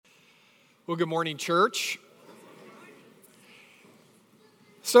Well, good morning, church.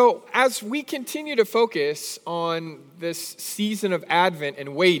 So, as we continue to focus on this season of Advent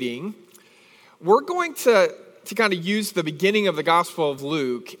and waiting, we're going to kind of use the beginning of the Gospel of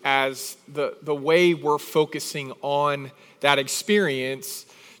Luke as the way we're focusing on that experience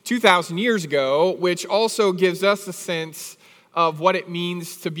 2,000 years ago, which also gives us a sense of what it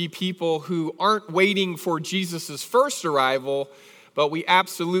means to be people who aren't waiting for Jesus' first arrival, but we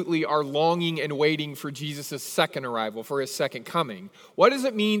absolutely are longing and waiting for Jesus' second arrival, for his second coming. What does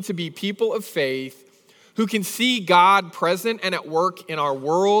it mean to be people of faith who can see God present and at work in our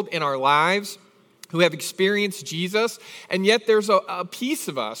world, in our lives, who have experienced Jesus, and yet there's a piece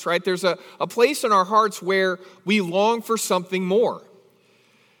of us, right? There's a place in our hearts where we long for something more.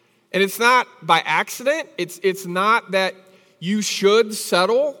 And it's not by accident. It's not that you should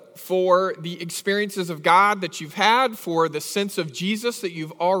settle for the experiences of God that you've had, for the sense of Jesus that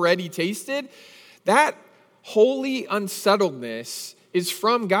you've already tasted. That holy unsettledness is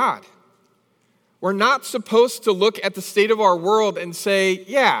from God. We're not supposed to look at the state of our world and say,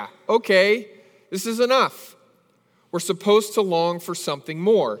 yeah, okay, this is enough. We're supposed to long for something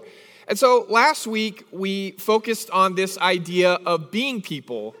more. And so last week, we focused on this idea of being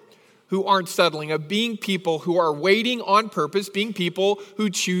people who aren't settling, of being people who are waiting on purpose, being people who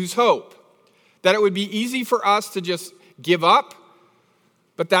choose hope. That it would be easy for us to just give up,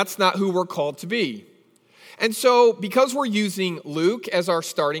 but that's not who we're called to be. And so, because we're using Luke as our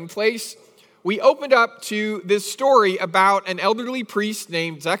starting place, we opened up to this story about an elderly priest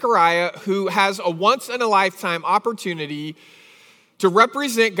named Zechariah who has a once-in-a-lifetime opportunity to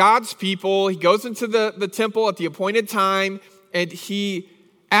represent God's people. He goes into the temple at the appointed time, and he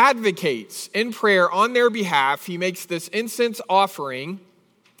advocates in prayer on their behalf. He makes this incense offering,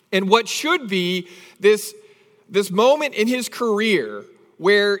 and what should be this moment in his career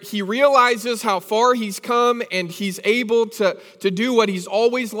where he realizes how far he's come and he's able to do what he's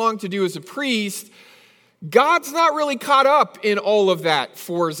always longed to do as a priest. God's not really caught up in all of that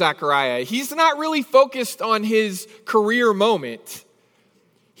for Zechariah. He's not really focused on his career moment.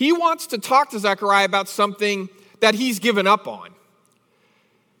 He wants to talk to Zechariah about something that he's given up on.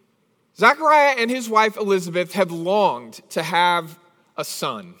 Zechariah and his wife Elizabeth have longed to have a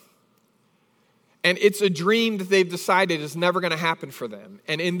son. And it's a dream that they've decided is never going to happen for them.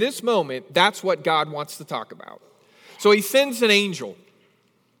 And in this moment, that's what God wants to talk about. So he sends an angel.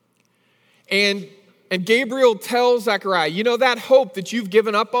 And Gabriel tells Zechariah, you know, that hope that you've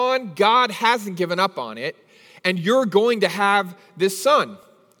given up on, God hasn't given up on it. And you're going to have this son.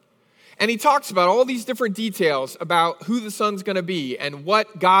 And he talks about all these different details about who the son's going to be and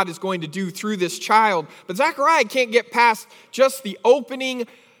what God is going to do through this child. But Zechariah can't get past just the opening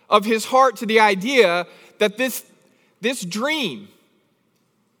of his heart to the idea that this dream,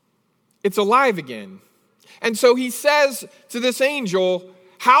 it's alive again. And so he says to this angel,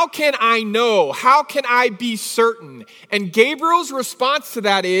 how can I know? How can I be certain? And Gabriel's response to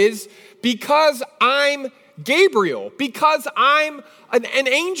that is, because I'm Gabriel, because I'm an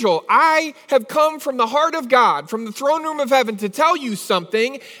angel. I have come from the heart of God, from the throne room of heaven to tell you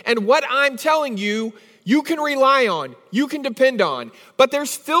something, and what I'm telling you, you can rely on, you can depend on. But there's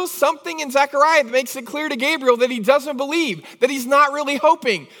still something in Zechariah that makes it clear to Gabriel that he doesn't believe, that he's not really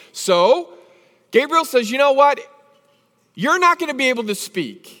hoping. So Gabriel says, you know what? You're not going to be able to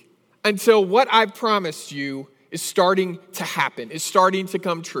speak until what I've promised you is starting to happen, is starting to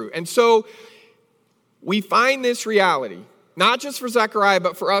come true. And so we find this reality, not just for Zechariah,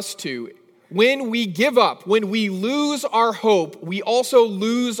 but for us too. When we give up, when we lose our hope, we also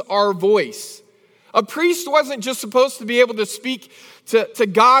lose our voice. A priest wasn't just supposed to be able to speak to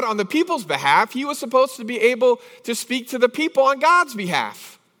God on the people's behalf. He was supposed to be able to speak to the people on God's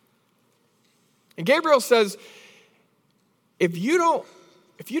behalf. And Gabriel says, if you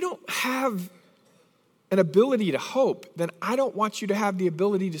don't have an ability to hope, then I don't want you to have the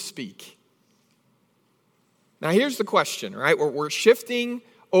ability to speak. Now, here's the question, right? We're shifting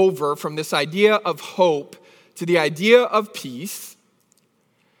over from this idea of hope to the idea of peace.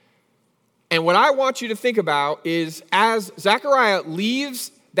 And what I want you to think about is as Zechariah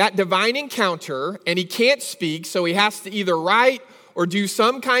leaves that divine encounter and he can't speak, so he has to either write or do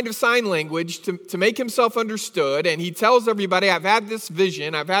some kind of sign language to make himself understood, and he tells everybody, I've had this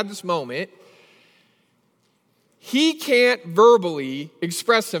vision, I've had this moment. He can't verbally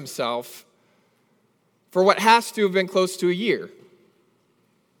express himself for what has to have been close to a year.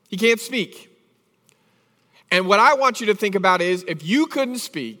 He can't speak. And what I want you to think about is, if you couldn't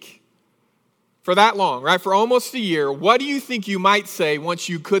speak for that long, right, for almost a year, what do you think you might say once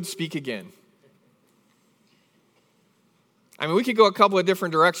you could speak again? I mean, we could go a couple of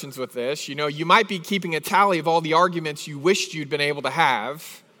different directions with this. You know, you might be keeping a tally of all the arguments you wished you'd been able to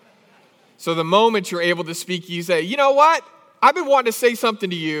have. So the moment you're able to speak, you say, you know what? I've been wanting to say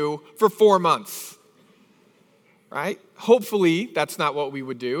something to you for 4 months. Right? Hopefully, that's not what we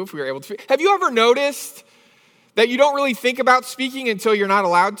would do if we were able to speak. Have you ever noticed that you don't really think about speaking until you're not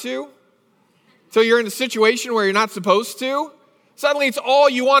allowed to? Until you're in a situation where you're not supposed to? Suddenly, it's all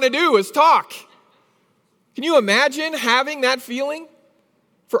you want to do is talk. Can you imagine having that feeling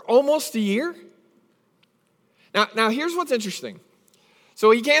for almost a year? Now here's what's interesting.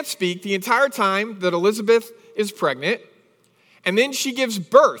 So he can't speak the entire time that Elizabeth is pregnant, and then she gives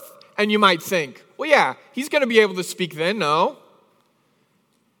birth. And you might think, well, yeah, he's going to be able to speak then. No.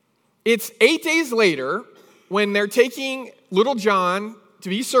 It's 8 days later when they're taking little John to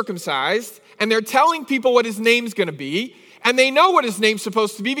be circumcised, and they're telling people what his name's going to be. And they know what his name's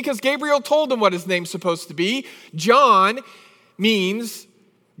supposed to be because Gabriel told them what his name's supposed to be. John means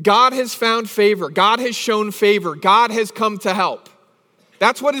God has found favor. God has shown favor. God has come to help.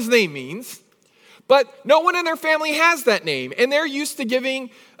 That's what his name means. But no one in their family has that name. And they're used to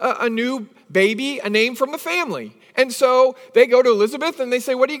giving a new baby a name from the family. And so they go to Elizabeth and they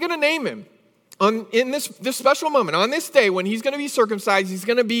say, what are you going to name him? In this special moment, on this day when he's going to be circumcised, he's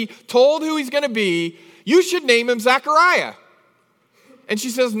going to be told who he's going to be. You should name him Zechariah. And she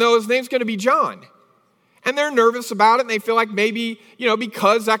says, no, his name's going to be John. And they're nervous about it, and they feel like maybe,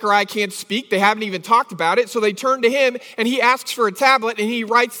 because Zechariah can't speak, they haven't even talked about it. So they turn to him, and he asks for a tablet, and he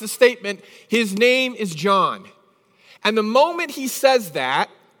writes the statement, his name is John. And the moment he says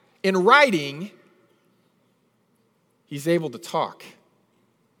that in writing, he's able to talk.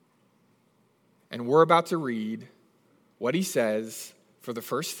 And we're about to read what he says for the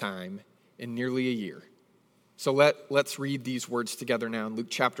first time in nearly a year. So let's read these words together now in Luke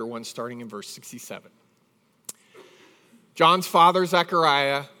chapter 1, starting in verse 67. John's father,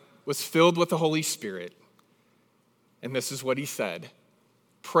 Zechariah, was filled with the Holy Spirit. And this is what he said.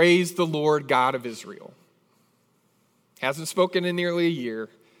 Praise the Lord God of Israel. Hasn't spoken in nearly a year.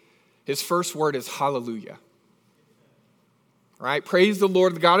 His first word is hallelujah. Right? Praise the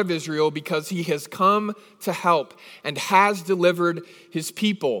Lord, the God of Israel, because he has come to help and has delivered his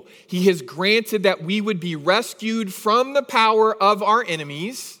people. He has granted that we would be rescued from the power of our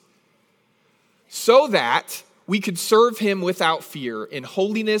enemies so that we could serve him without fear in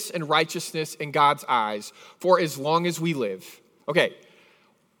holiness and righteousness in God's eyes for as long as we live. Okay,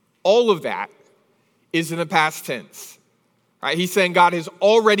 all of that is in the past tense. Right? He's saying God has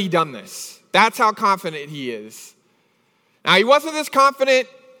already done this. That's how confident he is. Now, he wasn't this confident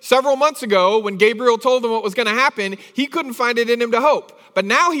several months ago when Gabriel told him what was going to happen. He couldn't find it in him to hope. But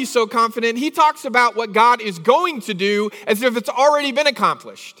now he's so confident, he talks about what God is going to do as if it's already been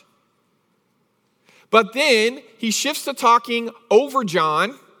accomplished. But then he shifts to talking over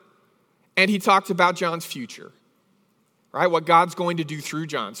John, and he talks about John's future, right? What God's going to do through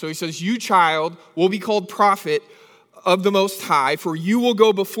John. So he says, you, child, will be called prophet of the Most High, for you will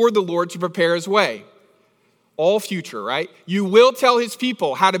go before the Lord to prepare his way. All future, right? You will tell his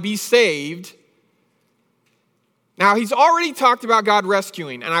people how to be saved. Now, he's already talked about God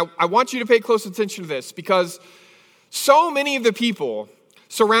rescuing, and I want you to pay close attention to this because so many of the people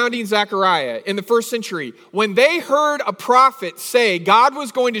surrounding Zechariah in the first century, when they heard a prophet say God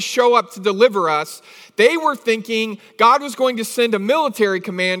was going to show up to deliver us, they were thinking God was going to send a military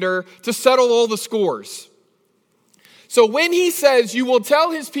commander to settle all the scores. So when he says you will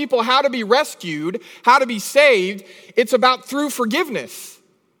tell his people how to be rescued, how to be saved, it's about through forgiveness.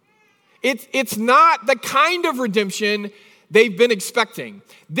 It's not the kind of redemption they've been expecting.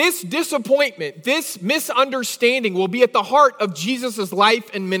 This disappointment, this misunderstanding will be at the heart of Jesus' life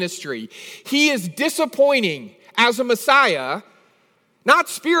and ministry. He is disappointing as a Messiah, not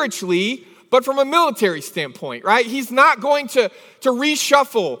spiritually, but from a military standpoint, right? He's not going to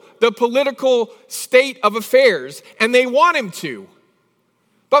reshuffle the political state of affairs, and they want him to.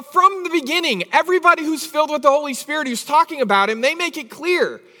 But from the beginning, everybody who's filled with the Holy Spirit who's talking about him, they make it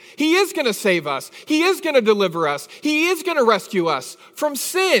clear. He is going to save us. He is going to deliver us. He is going to rescue us from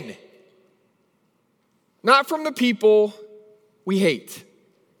sin, not from the people we hate.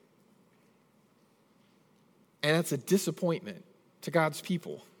 And that's a disappointment to God's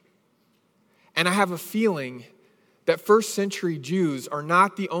people. And I have a feeling that first century Jews are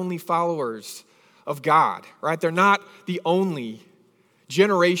not the only followers of God, right? They're not the only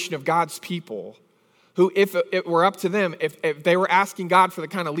generation of God's people who, if it were up to them, if they were asking God for the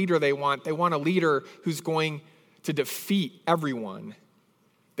kind of leader they want a leader who's going to defeat everyone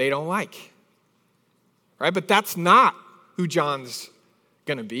they don't like, right? But that's not who John's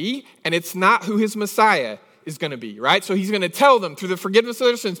going to be, and it's not who his Messiah is going to be, right? So he's going to tell them through the forgiveness of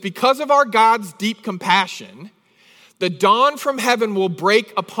their sins, because of our God's deep compassion, the dawn from heaven will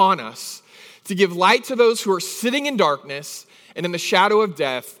break upon us to give light to those who are sitting in darkness and in the shadow of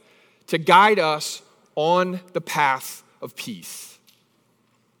death, to guide us on the path of peace.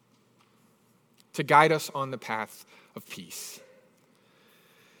 To guide us on the path of peace.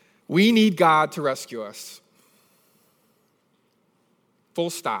 We need God to rescue us. Full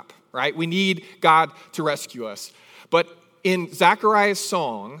stop, right? We need God to rescue us. But in Zechariah's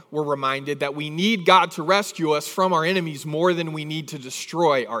song, we're reminded that we need God to rescue us from our enemies more than we need to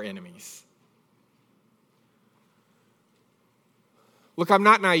destroy our enemies. Look, I'm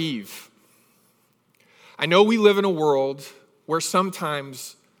not naive. I know we live in a world where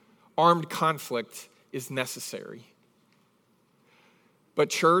sometimes armed conflict is necessary. But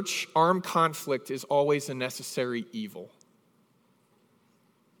church, armed conflict is always a necessary evil.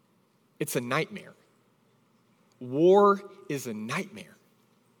 It's a nightmare. War is a nightmare.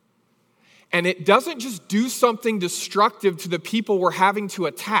 And it doesn't just do something destructive to the people we're having to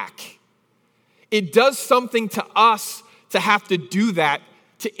attack. It does something to us to have to do that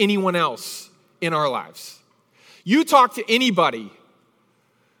to anyone else in our lives. You talk to anybody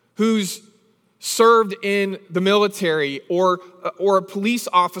who's served in the military or a police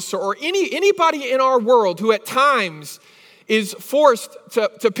officer or anybody in our world who at times is forced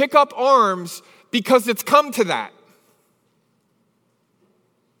to pick up arms because it's come to that.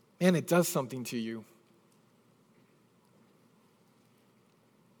 Man, it does something to you.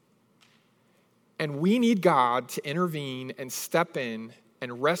 And we need God to intervene and step in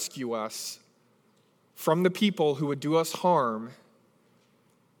and rescue us from the people who would do us harm,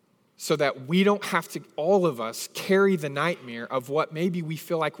 so that we don't have to, all of us, carry the nightmare of what maybe we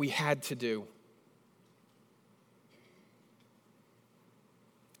feel like we had to do.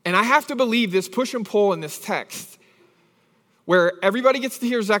 And I have to believe this push and pull in this text, where everybody gets to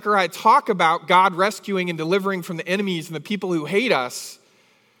hear Zechariah talk about God rescuing and delivering from the enemies and the people who hate us.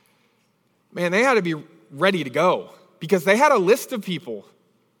 Man, they had to be ready to go, because they had a list of people.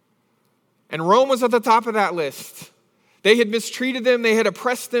 And Rome was at the top of that list. They had mistreated them. They had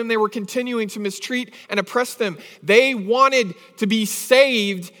oppressed them. They were continuing to mistreat and oppress them. They wanted to be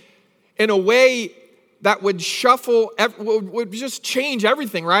saved in a way that would would just change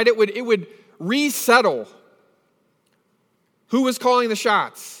everything, right? It would resettle who was calling the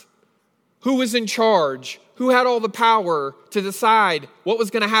shots, who was in charge, who had all the power to decide what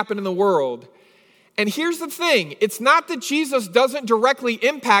was going to happen in the world. And here's the thing, it's not that Jesus doesn't directly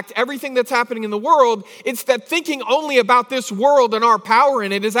impact everything that's happening in the world, it's that thinking only about this world and our power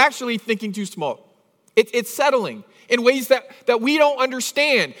in it is actually thinking too small. It's settling in ways that we don't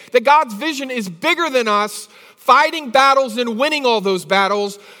understand. That God's vision is bigger than us fighting battles and winning all those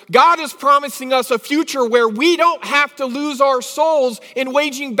battles. God is promising us a future where we don't have to lose our souls in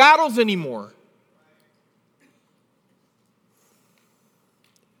waging battles anymore.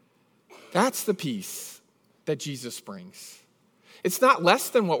 That's the peace that Jesus brings. It's not less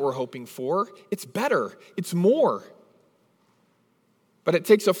than what we're hoping for. It's better. It's more. But it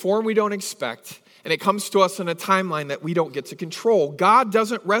takes a form we don't expect, and it comes to us in a timeline that we don't get to control. God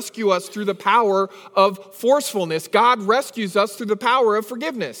doesn't rescue us through the power of forcefulness. God rescues us through the power of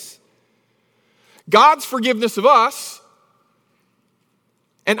forgiveness. God's forgiveness of us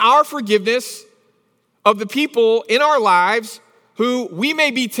and our forgiveness of the people in our lives who we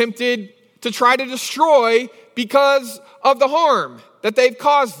may be tempted to try to destroy because of the harm that they've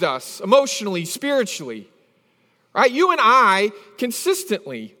caused us emotionally, spiritually. Right? You and I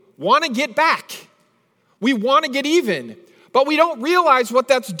consistently want to get back. We want to get even, but we don't realize what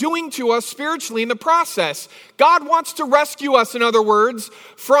that's doing to us spiritually in the process. God wants to rescue us, in other words,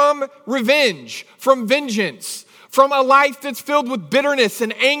 from revenge, from vengeance, from a life that's filled with bitterness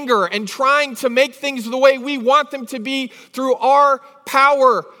and anger and trying to make things the way we want them to be through our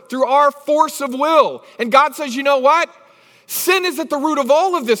power, through our force of will. And God says, you know what? Sin is at the root of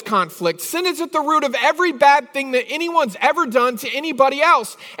all of this conflict. Sin is at the root of every bad thing that anyone's ever done to anybody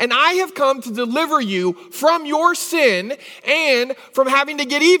else. And I have come to deliver you from your sin and from having to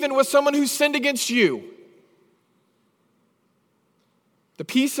get even with someone who sinned against you. The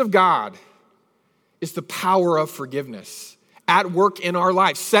peace of God is the power of forgiveness at work in our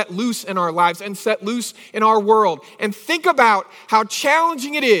lives, set loose in our lives and set loose in our world. And think about how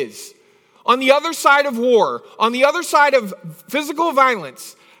challenging it is on the other side of war, on the other side of physical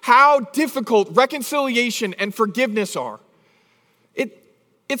violence, how difficult reconciliation and forgiveness are.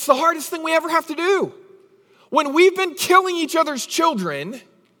 It's the hardest thing we ever have to do. When we've been killing each other's children,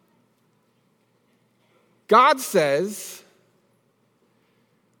 God says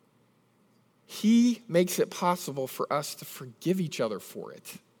He makes it possible for us to forgive each other for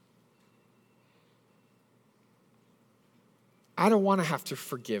it. I don't want to have to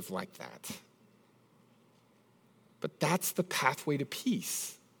forgive like that. But that's the pathway to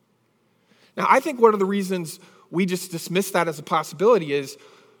peace. Now, I think one of the reasons we just dismiss that as a possibility is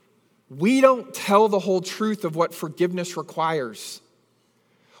we don't tell the whole truth of what forgiveness requires.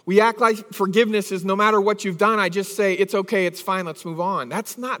 We act like forgiveness is no matter what you've done, I just say, it's okay, it's fine, let's move on.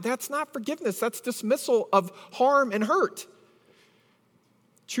 That's not forgiveness. That's dismissal of harm and hurt.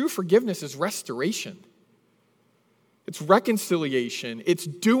 True forgiveness is restoration. It's reconciliation. It's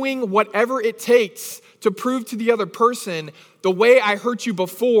doing whatever it takes to prove to the other person, the way I hurt you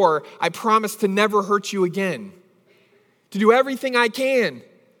before, I promise to never hurt you again. To do everything I can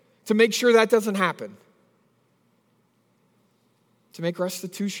to make sure that doesn't happen. To make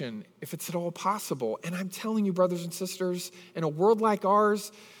restitution, if it's at all possible. And I'm telling you, brothers and sisters, in a world like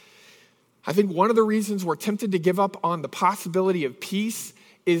ours, I think one of the reasons we're tempted to give up on the possibility of peace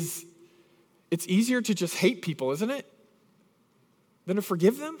is it's easier to just hate people, isn't it? Than to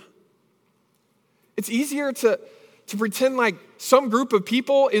forgive them. It's easier to pretend like some group of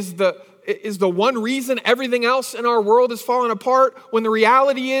people is the one reason everything else in our world is falling apart, when the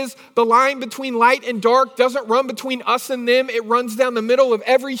reality is the line between light and dark doesn't run between us and them. It runs down the middle of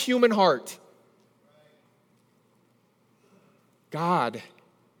every human heart. God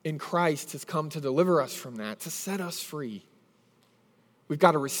in Christ has come to deliver us from that, to set us free. We've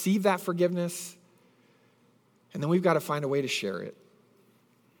got to receive that forgiveness, and then we've got to find a way to share it.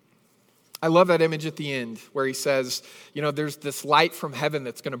 I love that image at the end where he says, there's this light from heaven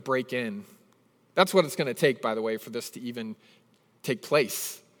that's going to break in. That's what it's going to take, by the way, for this to even take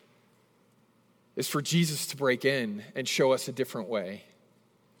place, is for Jesus to break in and show us a different way,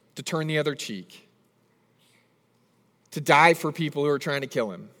 to turn the other cheek, to die for people who are trying to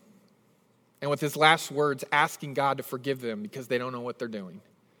kill him. And with his last words, asking God to forgive them because they don't know what they're doing.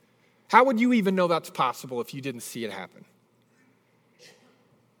 How would you even know that's possible if you didn't see it happen?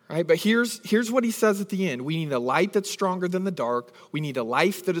 Right, but here's what he says at the end. We need a light that's stronger than the dark. We need a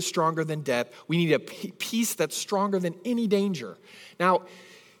life that is stronger than death. We need a peace that's stronger than any danger. Now,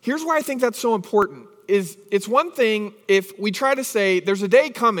 here's why I think that's so important. It's one thing if we try to say there's a day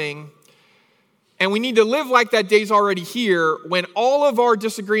coming and we need to live like that day's already here, when all of our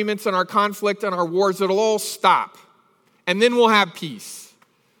disagreements and our conflict and our wars, it'll all stop. And then we'll have peace.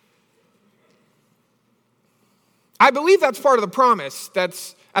 I believe that's part of the promise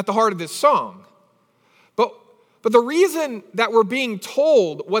that's at the heart of this song. But the reason that we're being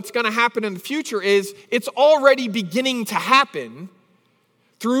told what's going to happen in the future is it's already beginning to happen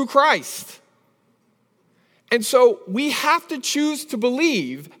through Christ. And so we have to choose to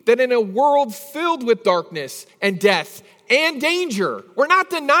believe that in a world filled with darkness and death and danger, we're not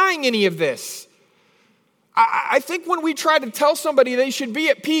denying any of this. I think when we try to tell somebody they should be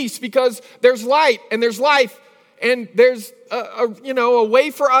at peace because there's light and there's life, and there's a way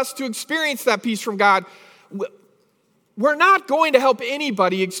for us to experience that peace from God, we're not going to help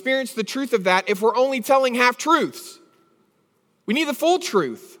anybody experience the truth of that if we're only telling half-truths. We need the full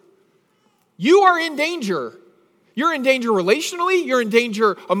truth. You are in danger. You're in danger relationally. You're in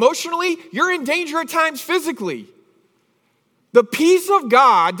danger emotionally. You're in danger at times physically. The peace of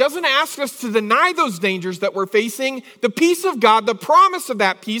God doesn't ask us to deny those dangers that we're facing. The peace of God, the promise of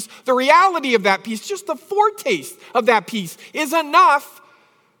that peace, the reality of that peace, just the foretaste of that peace is enough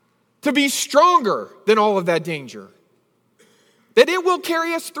to be stronger than all of that danger. That it will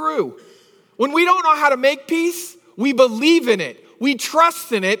carry us through. When we don't know how to make peace, we believe in it. We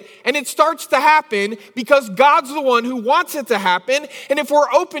trust in it, and it starts to happen because God's the one who wants it to happen. And if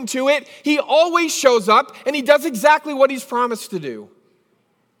we're open to it, he always shows up and he does exactly what he's promised to do.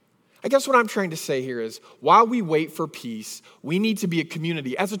 I guess what I'm trying to say here is, while we wait for peace, we need to be a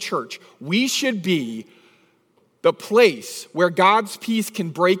community. As a church, we should be the place where God's peace can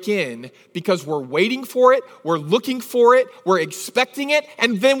break in because we're waiting for it, we're looking for it, we're expecting it,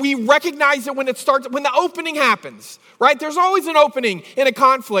 and then we recognize it when it starts, when the opening happens, right? There's always an opening in a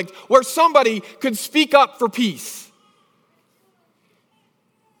conflict where somebody could speak up for peace.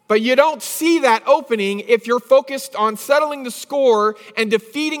 But you don't see that opening if you're focused on settling the score and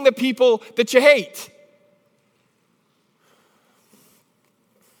defeating the people that you hate.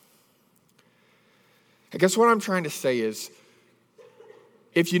 I guess what I'm trying to say is,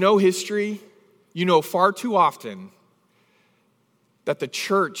 if you know history, you know far too often that the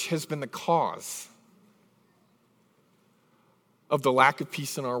church has been the cause of the lack of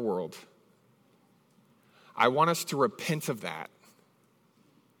peace in our world. I want us to repent of that.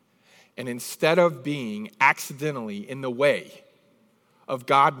 And instead of being accidentally in the way of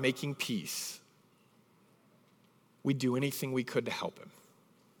God making peace, we'd do anything we could to help him,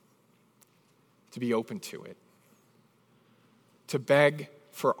 to be open to it, to beg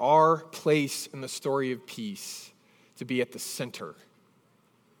for our place in the story of peace to be at the center.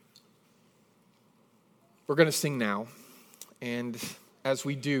 We're going to sing now, and as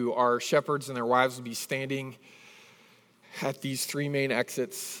we do, our shepherds and their wives will be standing at these three main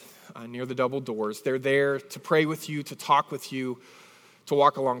exits near the double doors. They're there to pray with you, to talk with you, to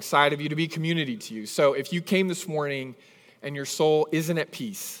walk alongside of you, to be community to you. So if you came this morning and your soul isn't at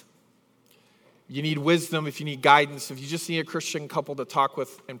peace, you need wisdom, if you need guidance, if you just need a Christian couple to talk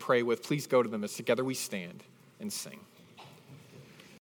with and pray with, please go to them as together we stand and sing.